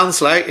then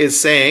sounds like it's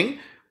saying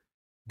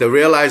the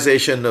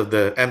realization of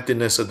the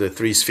emptiness of the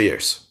three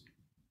spheres.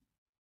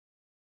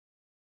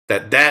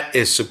 That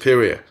is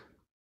superior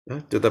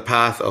to the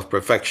path of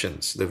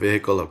perfections, the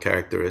vehicle of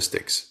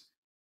characteristics.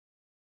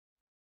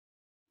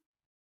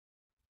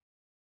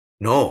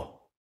 No.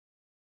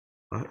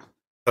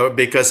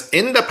 Because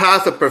in the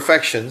path of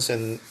perfections,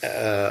 and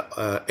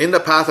in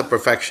the path of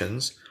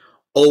perfections,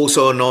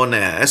 also known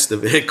as the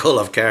vehicle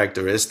of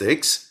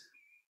characteristics,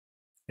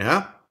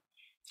 yeah,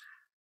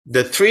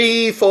 the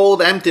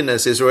threefold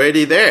emptiness is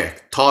already there,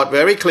 taught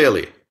very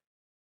clearly.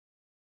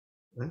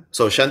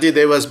 So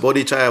Shantideva's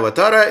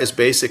Bodhicayavatara is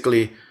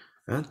basically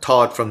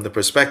taught from the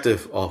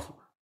perspective of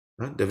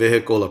the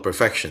vehicle of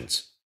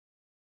perfections,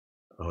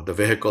 or the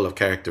vehicle of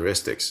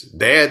characteristics.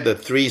 There, the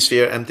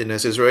three-sphere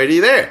emptiness is already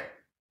there.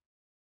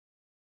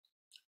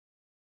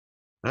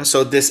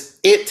 So this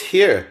it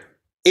here,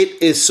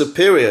 it is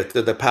superior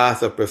to the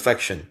path of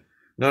perfection.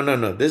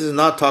 No. This is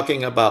not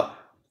talking about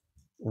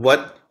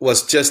what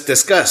was just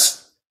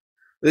discussed.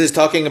 This is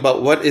talking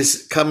about what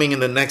is coming in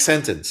the next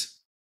sentence,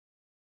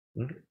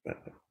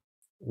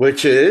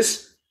 which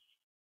is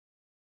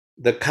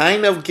the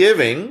kind of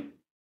giving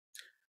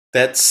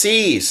that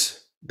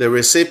sees the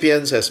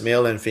recipients as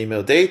male and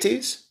female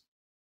deities.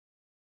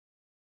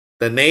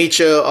 The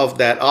nature of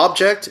that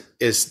object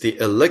is the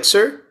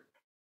elixir.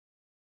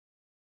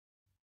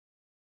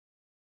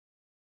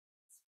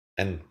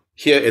 And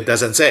here it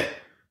doesn't say,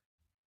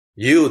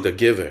 you, the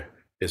giver,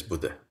 is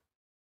Buddha.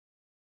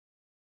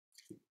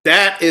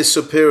 That is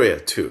superior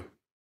to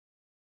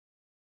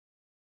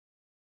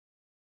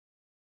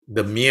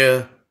the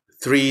mere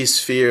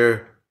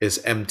three-sphere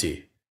is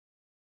empty.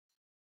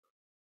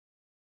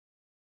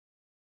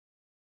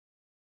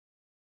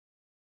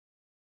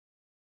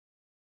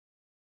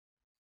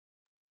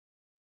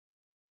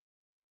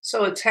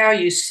 So it's how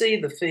you see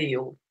the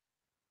field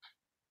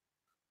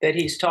that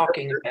he's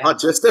talking about. Not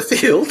just the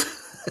field.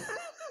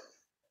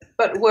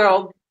 But,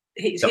 well,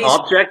 he's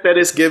object that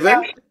is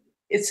given.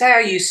 It's how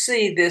you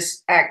see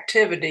this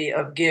activity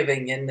of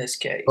giving in this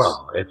case.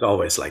 Well, it's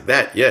always like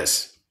that,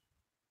 yes.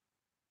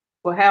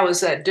 Well, how is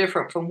that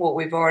different from what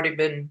we've already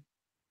been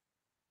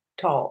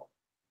taught?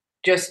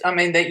 Just, I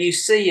mean, that you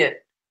see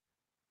it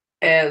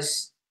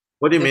as...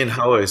 What do you mean,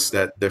 how is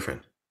that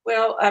different?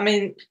 Well, I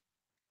mean,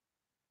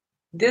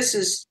 this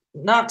is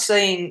not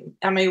saying,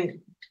 I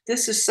mean,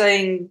 this is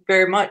saying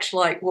very much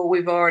like what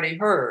we've already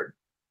heard.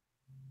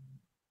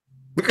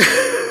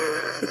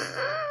 I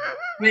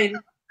mean,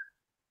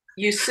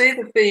 you see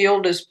the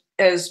field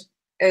as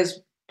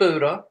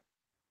Buddha.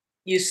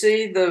 You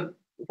see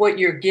what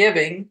you're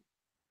giving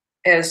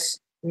as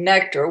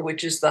nectar,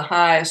 which is the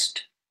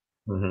highest,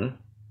 and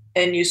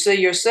you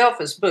see yourself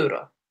as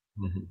Buddha.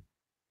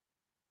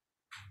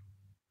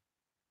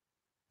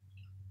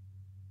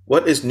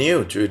 What is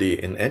new, Judy,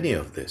 in any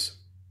of this?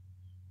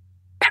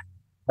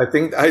 I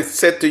think I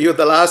said to you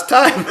the last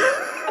time.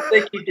 I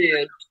think you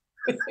did.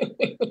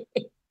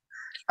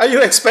 Are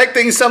you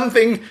expecting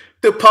something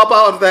to pop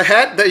out of the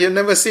hat that you've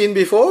never seen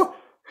before?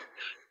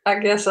 I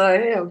guess I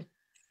am.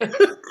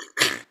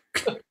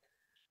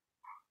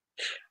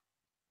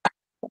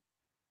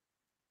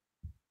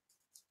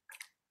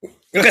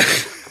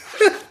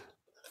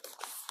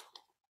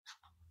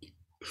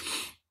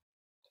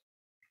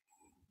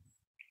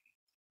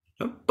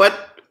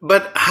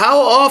 But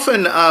how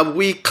often are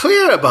we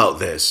clear about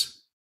this?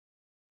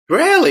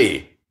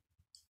 Rarely.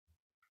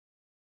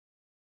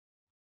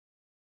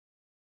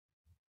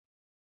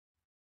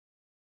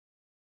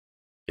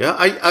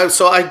 Yeah,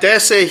 so I dare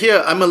say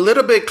here, I'm a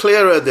little bit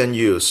clearer than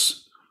you.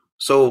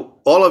 So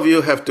all of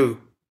you have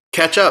to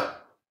catch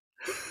up.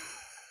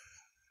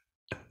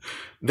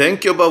 Then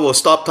Kyoba will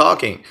stop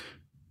talking.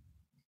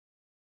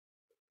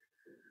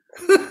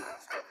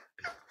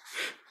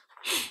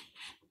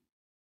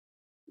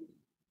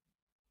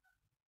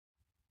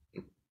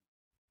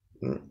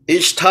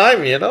 Each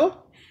time,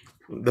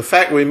 the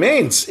fact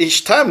remains,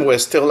 each time we're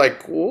still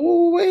like,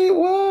 oh, wait,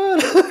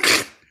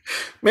 what?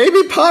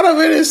 Maybe part of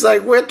it is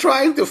like we're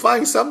trying to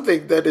find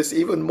something that is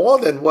even more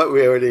than what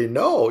we already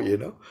know,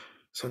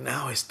 So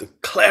now it's to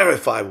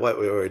clarify what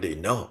we already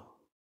know.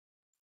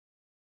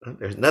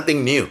 There's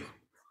nothing new.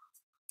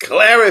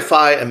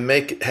 Clarify and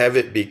have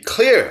it be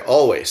clear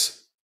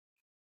always.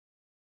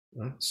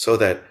 So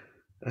that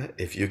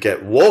if you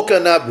get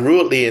woken up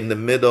rudely in the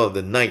middle of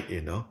the night,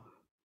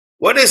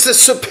 what is the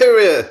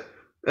superior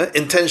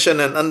intention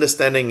and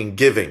understanding in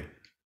giving?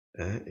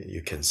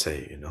 You can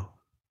say,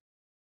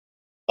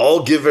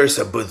 all givers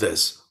are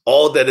Buddhas.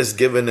 All that is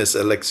given is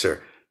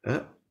elixir.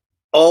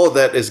 All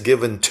that is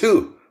given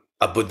to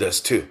are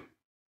Buddhas too.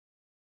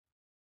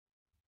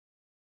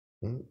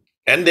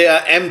 And they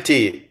are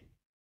empty.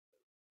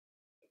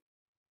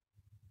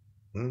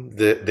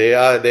 They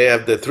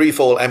have the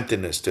threefold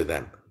emptiness to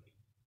them.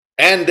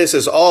 And this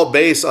is all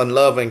based on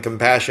love and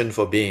compassion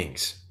for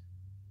beings.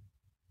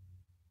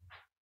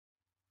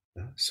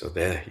 So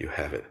there you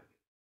have it.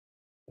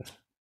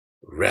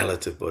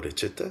 Relative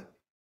bodhicitta,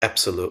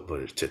 absolute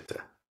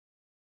bodhicitta.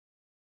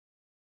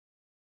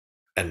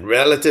 And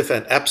relative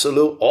and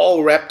absolute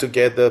all wrapped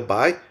together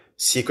by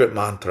secret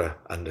mantra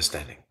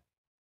understanding.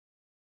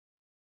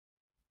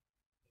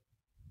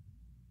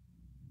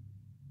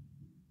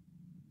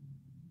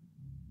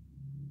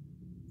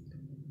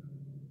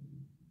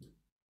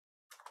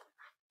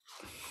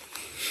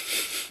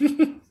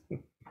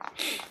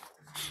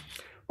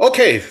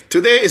 Okay,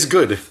 today is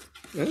good.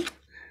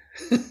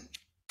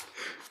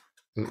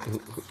 We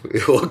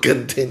will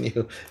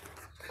continue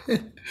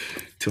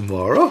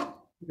tomorrow.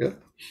 Yeah.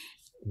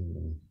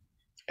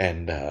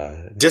 And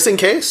just in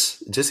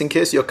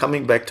case you're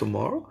coming back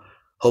tomorrow,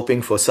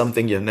 hoping for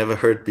something you've never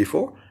heard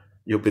before,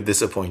 you'll be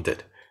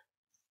disappointed.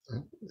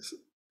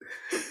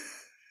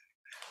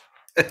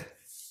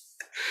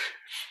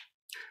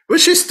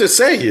 Which is to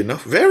say,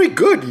 very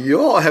good.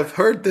 You all have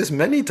heard this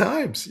many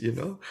times,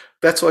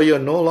 That's why you're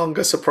no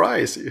longer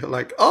surprised. You're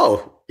like,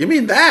 oh, you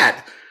mean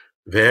that?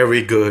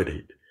 Very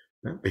good.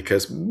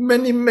 Because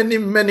many, many,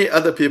 many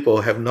other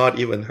people have not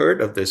even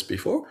heard of this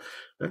before.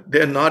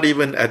 They're not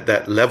even at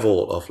that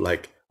level of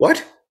like,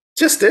 what?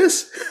 Just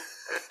this?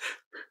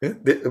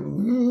 The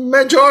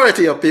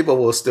majority of people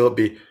will still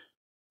be,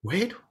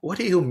 wait, what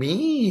do you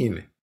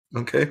mean?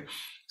 Okay,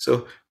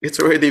 so it's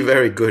already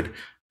very good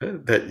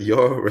that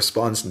your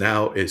response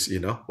now is,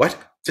 what?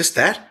 Just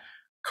that?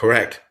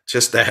 Correct,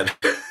 just that.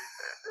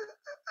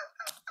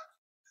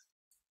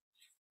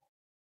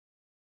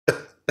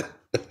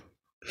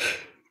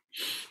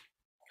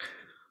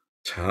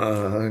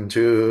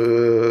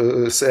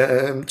 Changju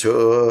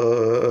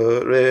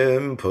Semcho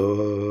Rinpoche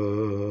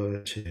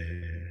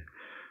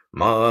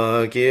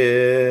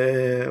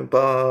Magye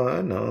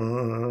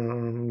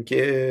Banam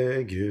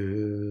Ge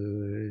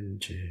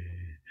Gyuji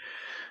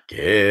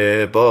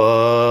Ge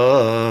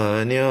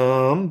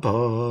Banyam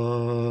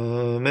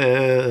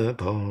Pame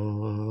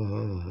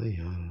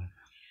Paya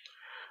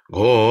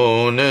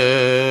Gone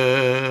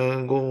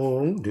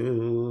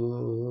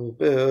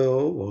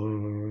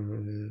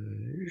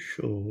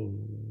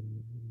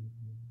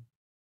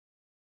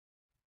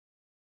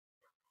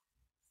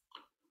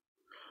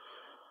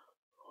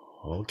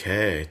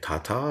Okay,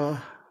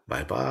 Tata.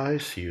 Bye bye.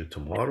 See you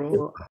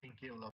tomorrow.